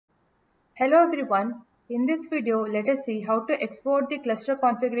Hello everyone. In this video, let us see how to export the cluster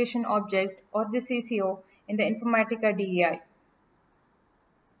configuration object or the CCO in the Informatica DEI.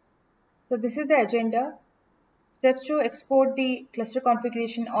 So this is the agenda. Steps to export the cluster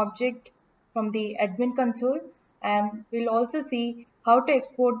configuration object from the admin console, and we'll also see how to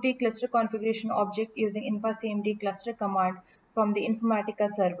export the cluster configuration object using infacmd cluster command from the Informatica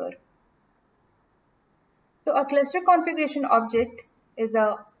server. So a cluster configuration object is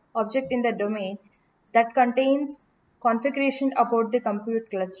a object in the domain that contains configuration about the compute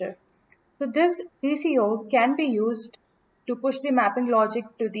cluster. So this CCO can be used to push the mapping logic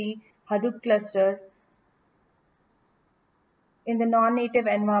to the Hadoop cluster in the non-native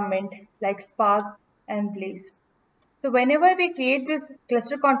environment like Spark and Blaze. So whenever we create this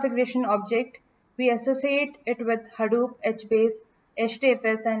cluster configuration object, we associate it with Hadoop, HBase,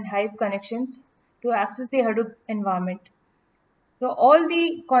 HDFS and Hive connections to access the Hadoop environment. So all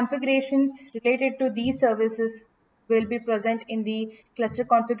the configurations related to these services will be present in the cluster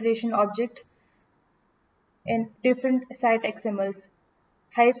configuration object in different site XMLs,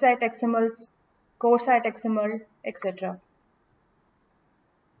 Hive site XMLs, core site XML, etc.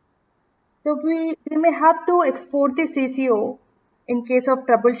 So we may have to export the CCO in case of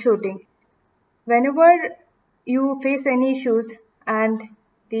troubleshooting. Whenever you face any issues and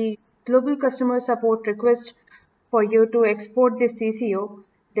the global customer support request for you to export this CCO,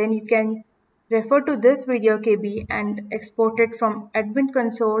 then you can refer to this video KB and export it from admin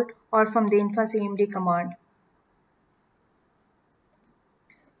console or from the infacmd command.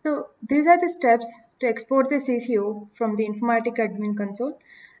 So these are the steps to export the CCO from the Informatica admin console.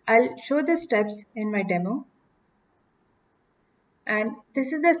 I'll show the steps in my demo. And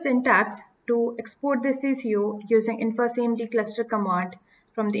this is the syntax to export the CCO using infacmd cluster command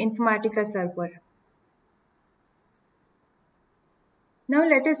from the Informatica server. Now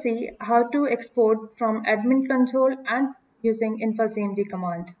let us see how to export from admin console and using infacmd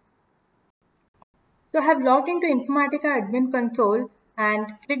command. So I have logged into Informatica admin console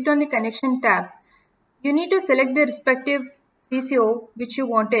and clicked on the connection tab. You need to select the respective CCO which you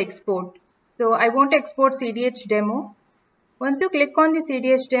want to export. So I want to export CDH demo. Once you click on the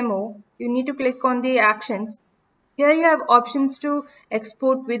CDH demo, you need to click on the actions. Here you have options to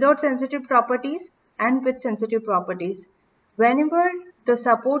export without sensitive properties and with sensitive properties. Whenever the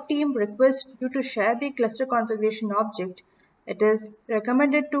support team requests you to share the cluster configuration object, it is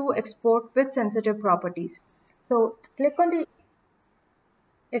recommended to export with sensitive properties. So click on the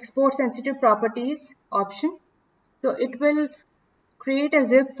export sensitive properties option. So it will create a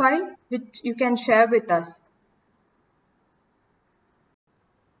zip file which you can share with us.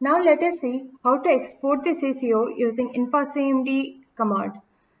 Now let us see how to export the CCO using infacmd command.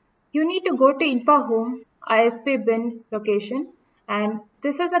 You need to go to infahome ISP bin location, and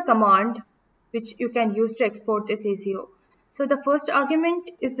this is a command which you can use to export the CCO. So the first argument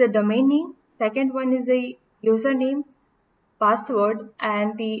is the domain name, second one is the username, password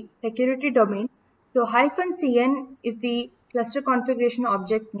and the security domain. So -cn is the cluster configuration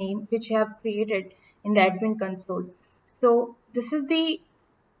object name which you have created in the admin console. So this is the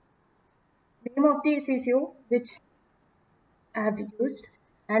name of the CCO which I have used,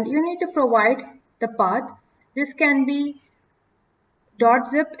 and you need to provide the path. This can be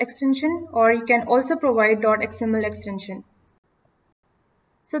 .zip extension or you can also provide .xml extension.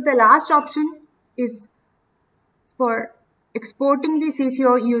 So the last option is for exporting the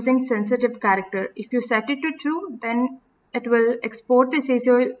CCO using sensitive character. If you set it to true, then it will export the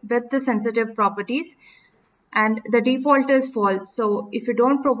CCO with the sensitive properties, and the default is false. So if you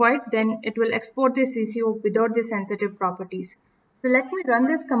don't provide, then it will export the CCO without the sensitive properties. So let me run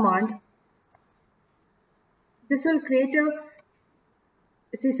this command. This will create a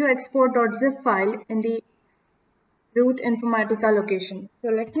CCO export.zip file in the root Informatica location. So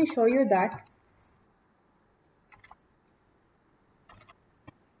let me show you that.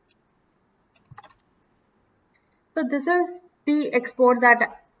 So this is the export that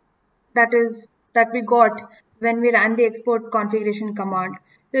we got when we ran the export configuration command.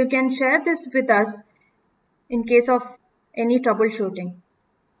 So you can share this with us in case of any troubleshooting.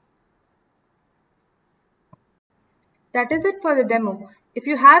 That is it for the demo. If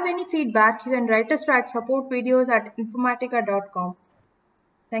you have any feedback, you can write us at supportvideos@informatica.com.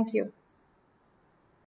 Thank you.